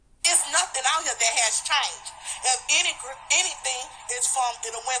that has changed. If anything,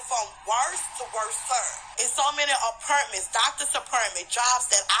 it went from worse to worser. In so many apartments, doctors' apartment, jobs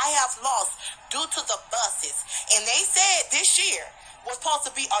that I have lost due to the buses. And they said this year was supposed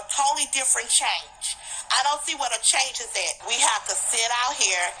to be a totally different change. I don't see what a change is at. We have to sit out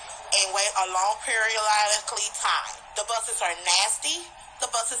here and wait a long periodically time. The buses are nasty. The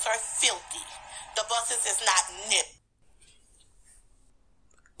buses are filthy. The buses is not new.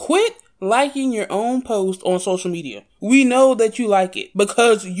 Quit liking your own post on social media. We know that you like it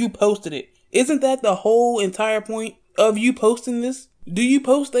because you posted it. Isn't that the whole entire point of you posting this? Do you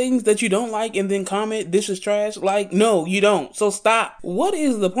post things that you don't like and then comment, this is trash? Like, no, you don't. So stop. What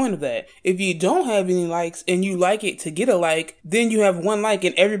is the point of that? If you don't have any likes and you like it to get a like, then you have one like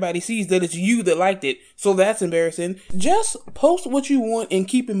and everybody sees that it's you that liked it. So that's embarrassing. Just post what you want and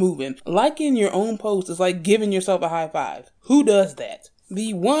keep it moving. Liking your own post is like giving yourself a high five. Who does that?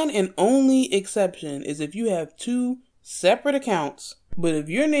 The one and only exception is if you have two separate accounts, but if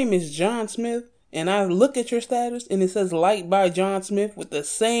your name is John Smith, and I look at your status and it says liked by John Smith with the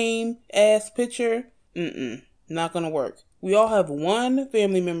same ass picture, not gonna work. We all have one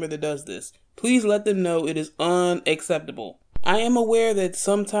family member that does this. Please let them know it is unacceptable. I am aware that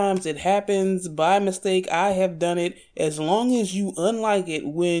sometimes it happens by mistake. I have done it. As long as you unlike it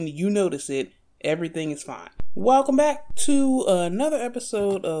when you notice it, everything is fine. Welcome back to another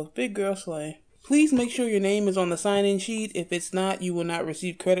episode of Big Girl Slay. Please make sure your name is on the sign-in sheet. If it's not, you will not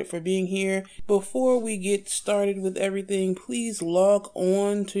receive credit for being here. Before we get started with everything, please log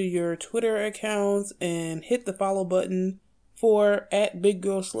on to your Twitter accounts and hit the follow button for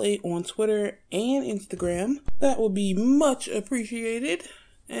 @BigGirlSlay on Twitter and Instagram. That would be much appreciated.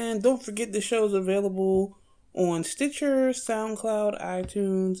 And don't forget the show's available on Stitcher, SoundCloud,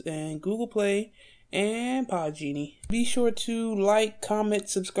 iTunes, and Google Play. And Podgenie. Be sure to like, comment,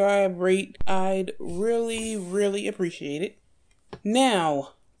 subscribe, rate. I'd really appreciate it.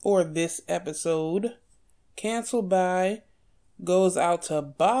 Now, for this episode, Canceled By goes out to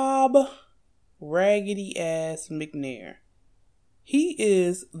Bob Raggedy Ass McNair. He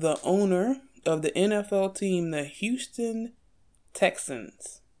is the owner of the NFL team, the Houston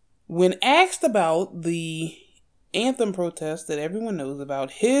Texans. When asked about the anthem protest that everyone knows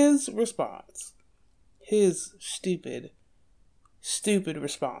about, his response, his stupid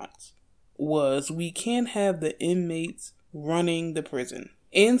response was, we can't have the inmates running the prison.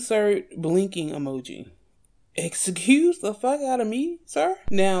 Insert blinking emoji. Excuse the fuck out of me, sir?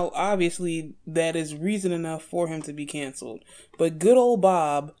 Now, obviously, that is reason enough for him to be canceled. But good old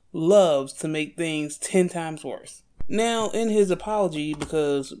Bob loves to make things 10 times worse. Now, in his apology,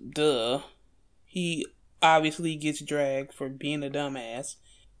 because, he obviously gets dragged for being a dumbass.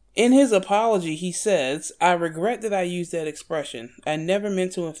 In his apology, he says, I regret that I used that expression. I never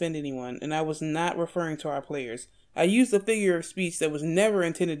meant to offend anyone, and I was not referring to our players. I used a figure of speech that was never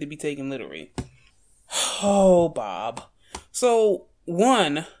intended to be taken literally. Oh, Bob. So,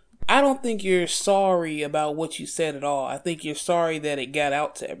 one, I don't think you're sorry about what you said at all. I think you're sorry that it got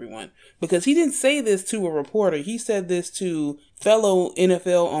out to everyone. Because he didn't say this to a reporter. He said this to fellow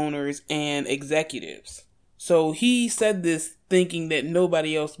NFL owners and executives. So he said this thinking that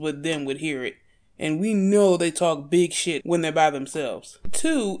nobody else would hear it. And we know they talk big shit when they're by themselves.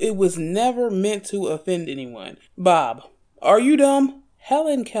 2, it was never meant to offend anyone. Bob, are you dumb?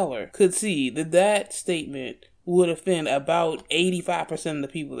 Helen Keller could see that statement would offend about 85% of the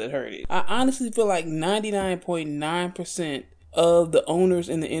people that heard it. I honestly feel like 99.9% of the owners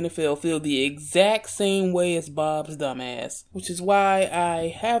in the NFL feel the exact same way as Bob's dumbass, which is why I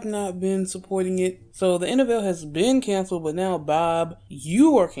have not been supporting it. So the NFL has been canceled, but now Bob,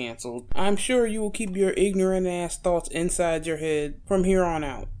 you are canceled. I'm sure you will keep your ignorant ass thoughts inside your head from here on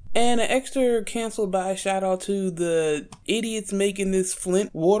out. And an extra Canceled By shout out to the idiots making this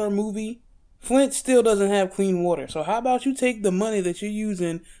Flint water movie. Flint still doesn't have clean water, so how about you take the money that you're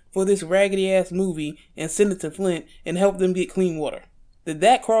using for this raggedy ass movie and send it to Flint and help them get clean water? Did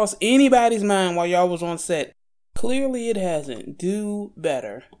that cross anybody's mind while y'all was on set? Clearly it hasn't. Do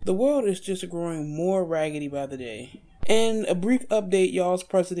better. The world is just growing more raggedy by the day. And a brief update, y'all's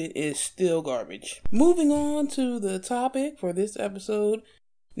president is still garbage. Moving on to the topic for this episode.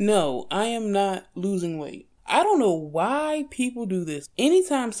 No, I am not losing weight. I don't know why people do this.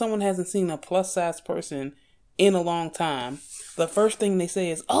 Anytime someone hasn't seen a plus size person in a long time, the first thing they say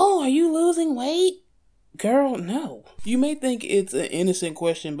is, oh, are you losing weight? Girl, no. You may think it's an innocent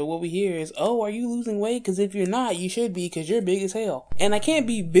question, but what we hear is, oh, are you losing weight? Because if you're not, you should be, because you're big as hell. And I can't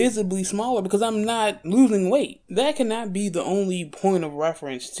be visibly smaller because I'm not losing weight. That cannot be the only point of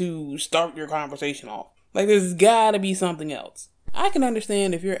reference to start your conversation off. Like, there's gotta be something else. I can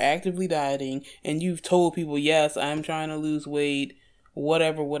understand if you're actively dieting and you've told people, yes, I'm trying to lose weight,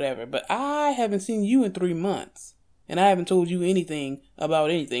 whatever. But I haven't seen you in 3 months. And I haven't told you anything about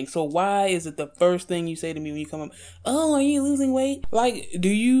anything. So why is it the first thing you say to me when you come up, oh, are you losing weight? Like, do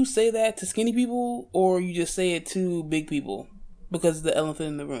you say that to skinny people or you just say it to big people? Because it's the elephant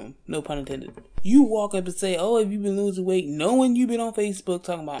in the room. No pun intended. You walk up and say, oh, have you been losing weight? Knowing you've been on Facebook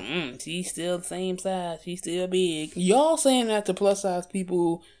talking about, she's still the same size. She's still big. Y'all saying that to plus size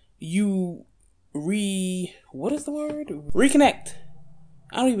people, you reconnect.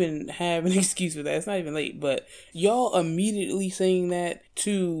 I don't even have an excuse for that. It's not even late. But y'all immediately saying that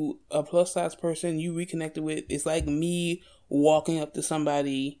to a plus size person you reconnected with, it's like me walking up to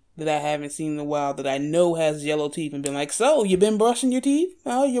somebody that I haven't seen in a while that I know has yellow teeth and been like, so, you been brushing your teeth?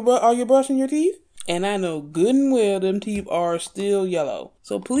 Oh, are you brushing your teeth? And I know good and well them teeth are still yellow.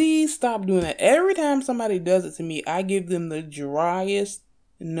 So please stop doing that. Every time somebody does it to me, I give them the driest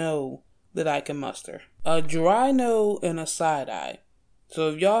no that I can muster. A dry no and a side eye. So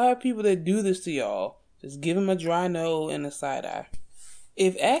if y'all have people that do this to y'all, just give them a dry no and a side eye.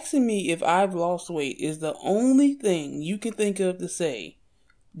 If asking me if I've lost weight is the only thing you can think of to say,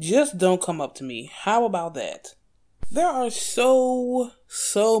 just don't come up to me. How about that? There are so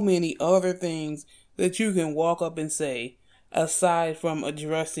many other things that you can walk up and say aside from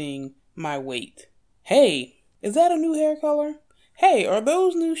addressing my weight. Hey, is that a new hair color? Hey, are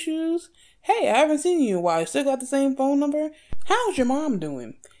those new shoes? Hey, I haven't seen you in a while. You still got the same phone number? How's your mom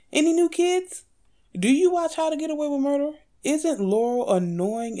doing? Any new kids? Do you watch How to Get Away with Murder? Isn't Laurel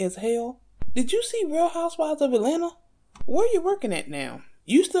annoying as hell? Did you see Real Housewives of Atlanta? Where you working at now?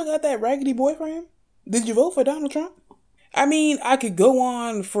 You still got that raggedy boyfriend? Did you vote for Donald Trump? I mean, I could go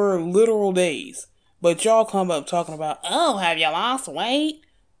on for literal days, but y'all come up talking about, oh, have you lost weight?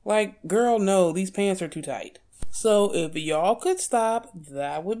 Like, girl, no, these pants are too tight. So if y'all could stop,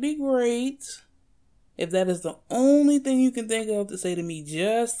 that would be great. If that is the only thing you can think of to say to me,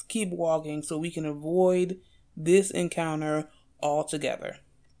 just keep walking so we can avoid this encounter altogether.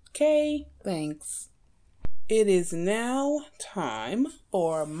 Okay, thanks. It is now time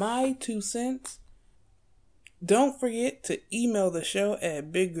for my 2 cents. Don't forget to email the show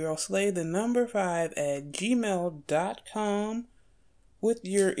at biggirlslay5@gmail.com with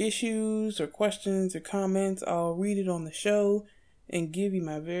your issues or questions or comments. I'll read it on the show and give you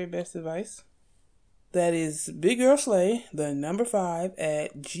my very best advice. That is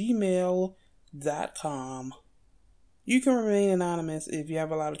biggirlslay5@gmail.com. You can remain anonymous if you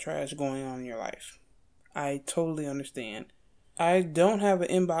have a lot of trash going on in your life. I totally understand. I don't have an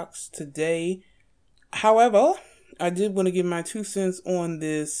inbox today. However, I did want to give my 2 cents on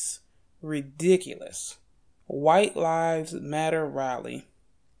this ridiculous White Lives Matter rally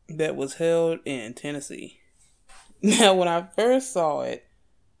that was held in Tennessee. Now, when I first saw it,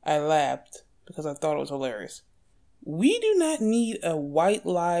 I laughed because I thought it was hilarious. We do not need a White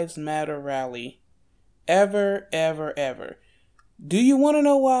Lives Matter rally ever. Do you want to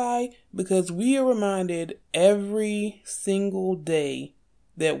know why? Because we are reminded every single day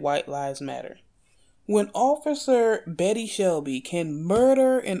that white lives matter. When Officer Betty Shelby can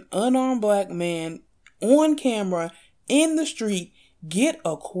murder an unarmed black man on camera in the street, get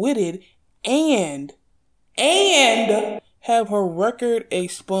acquitted, and have her record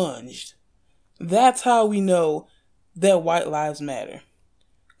expunged, that's how we know that white lives matter.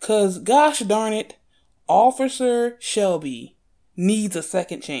 'Cause gosh darn it, Officer Shelby needs a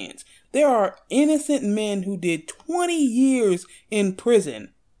second chance. There are innocent men who did 20 years in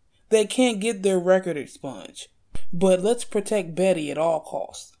prison that can't get their record expunged. But let's protect Betty at all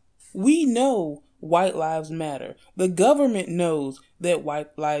costs. We know white lives matter. The government knows that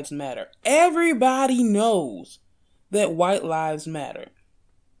white lives matter. Everybody knows that white lives matter.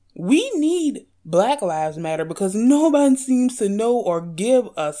 We need Black Lives Matter because nobody seems to know or give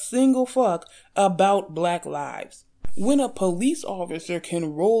a single fuck about black lives. When a police officer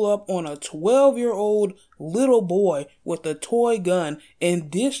can roll up on a 12-year-old little boy with a toy gun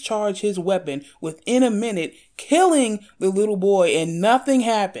and discharge his weapon within a minute, killing the little boy, and nothing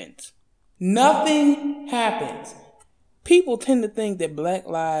happens. Nothing happens. People tend to think that black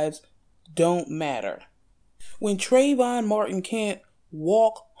lives don't matter. When Trayvon Martin can't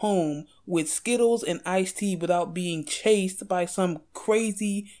walk home with Skittles and iced tea without being chased by some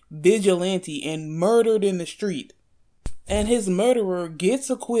crazy vigilante and murdered in the street, and his murderer gets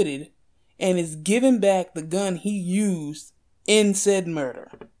acquitted and is given back the gun he used in said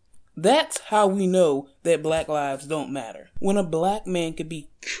murder. That's how we know that black lives don't matter. When a black man could be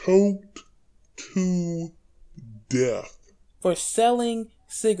choked to death for selling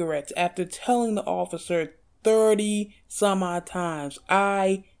cigarettes after telling the officer 30 some odd times.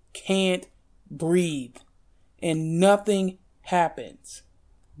 I can't breathe. And nothing happens.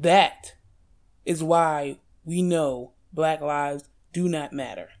 That is why we know Black lives do not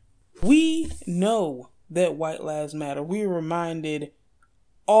matter. We know that white lives matter. We are reminded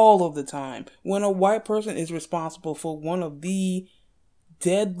all of the time when a white person is responsible for one of the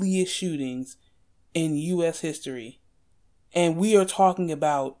deadliest shootings in U.S. history. And we are talking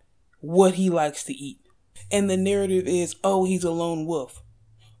about what he likes to eat. And the narrative is, oh, he's a lone wolf.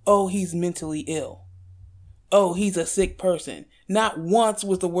 Oh, he's mentally ill. Oh, he's a sick person. Not once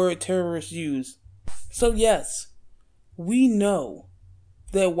was the word terrorist used. So yes, we know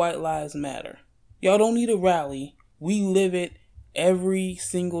that white lives matter. Y'all don't need a rally. We live it every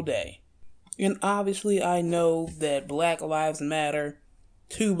single day. And obviously I know that Black lives matter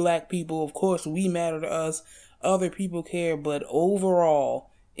to Black people. Of course, we matter to us. Other people care. But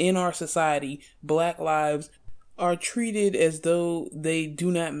overall, in our society, Black lives are treated as though they do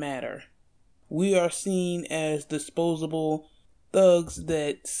not matter. We are seen as disposable thugs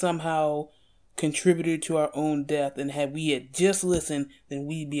that somehow contributed to our own death, and had we had just listened, then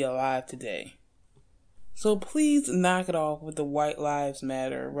we'd be alive today. So please knock it off with the White Lives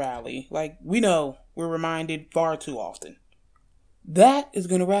Matter rally. Like, we know we're reminded far too often. That is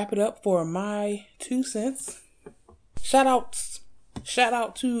going to wrap it up for my 2 cents. Shout out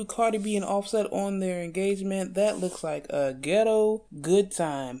to Cardi B and Offset on their engagement. That looks like a ghetto good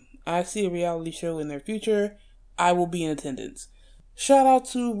time. I see a reality show in their future. I will be in attendance. Shout out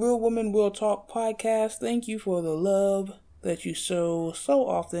to Real Women Real Talk podcast. Thank you for the love that you show so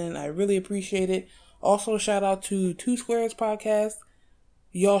often. I really appreciate it. Also, shout out to Two Squares podcast.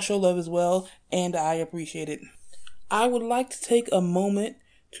 Y'all show love as well, and I appreciate it. I would like to take a moment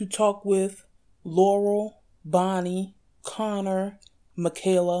to talk with Laurel, Bonnie, Connor,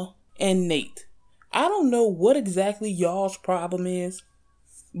 Michaela, and Nate. I don't know what exactly y'all's problem is,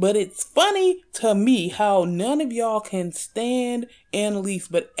 but it's funny to me how none of y'all can stand Annalise,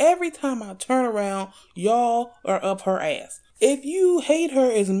 but every time I turn around, y'all are up her ass. If you hate her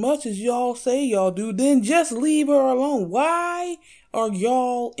as much as y'all say y'all do, then just leave her alone. Why are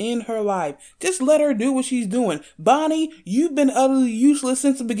y'all in her life? Just let her do what she's doing. Bonnie, you've been utterly useless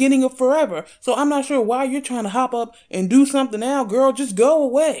since the beginning of forever, so I'm not sure why you're trying to hop up and do something now, girl. Just go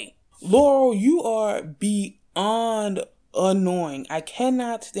away. Laurel, you are beyond annoying. I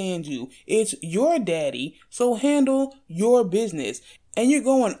cannot stand you. It's your daddy, so handle your business. And you're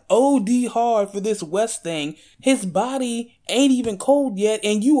going OD hard for this West thing. His body ain't even cold yet,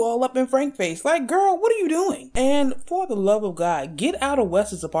 and you all up in Frank face. Like, girl, what are you doing? And for the love of God, get out of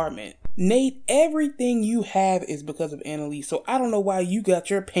Wes's apartment. Nate, everything you have is because of Annalise, so I don't know why you got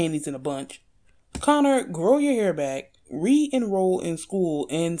your panties in a bunch. Connor, grow your hair back, re-enroll in school,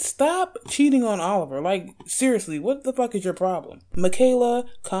 and stop cheating on Oliver. Like, seriously, what the fuck is your problem? Michaela,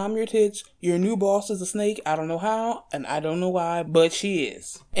 calm your tits. Your new boss is a snake. I don't know how, and I don't know why, but she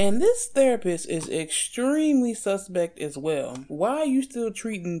is. And this therapist is extremely suspect as well. Why are you still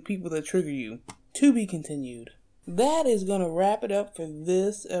treating people that trigger you? To be continued. That is gonna wrap it up for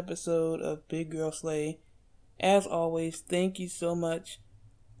this episode of Big Girl Slay. As always, thank you so much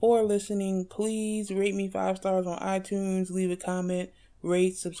for listening. Please rate me 5 stars on iTunes, leave a comment,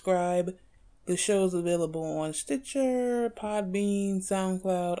 rate, subscribe. The show's available on Stitcher, Podbean,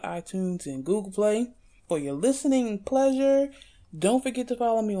 SoundCloud, iTunes, and Google Play. For your listening pleasure, don't forget to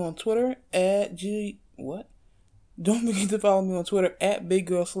follow me on Twitter Don't forget to follow me on Twitter at Big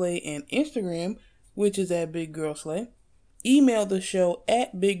Girl Slay and Instagram, which is at Big Girl Slay. Email the show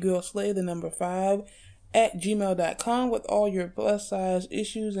at BigGirlSlay5 at gmail.com with all your plus size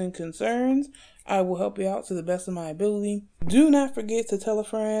issues and concerns. I will help you out to the best of my ability. Do not forget to tell a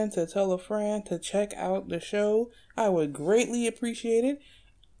friend to check out the show. I would greatly appreciate it.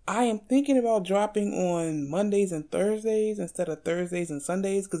 I am thinking about dropping on Mondays and Thursdays instead of Thursdays and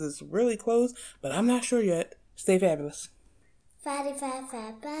Sundays because it's really close, but I'm not sure yet. Stay fabulous.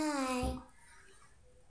 Bye.